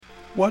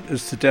What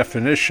is the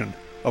definition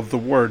of the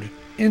word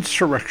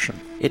insurrection?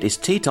 It is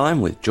tea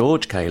time with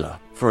George Kaler.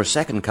 For a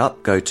second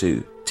cup, go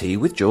to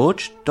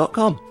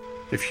teawithgeorge.com.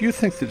 If you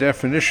think the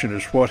definition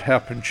is what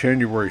happened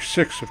January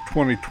 6th of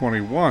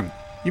 2021,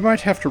 you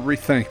might have to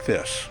rethink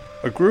this.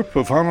 A group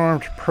of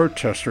unarmed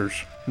protesters,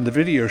 and the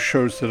video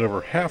shows that over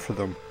half of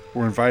them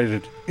were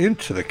invited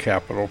into the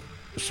Capitol,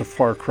 is a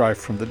far cry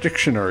from the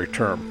dictionary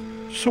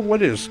term. So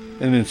what is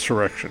an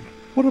insurrection?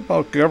 What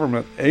about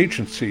government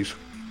agencies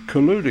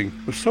colluding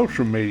with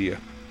social media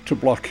to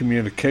block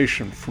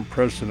communication from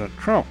President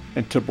Trump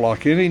and to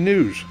block any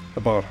news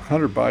about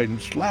Hunter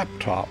Biden's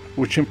laptop,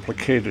 which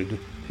implicated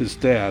his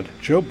dad,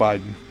 Joe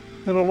Biden,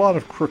 in a lot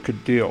of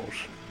crooked deals?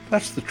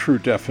 That's the true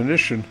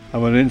definition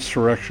of an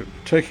insurrection,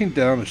 taking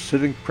down a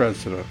sitting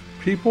president.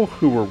 People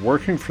who were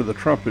working for the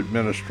Trump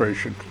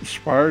administration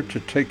conspired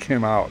to take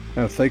him out,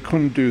 and if they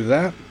couldn't do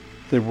that,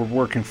 they were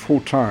working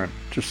full-time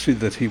to see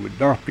that he would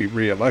not be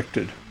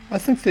reelected. I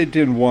think they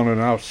didn't want an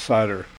outsider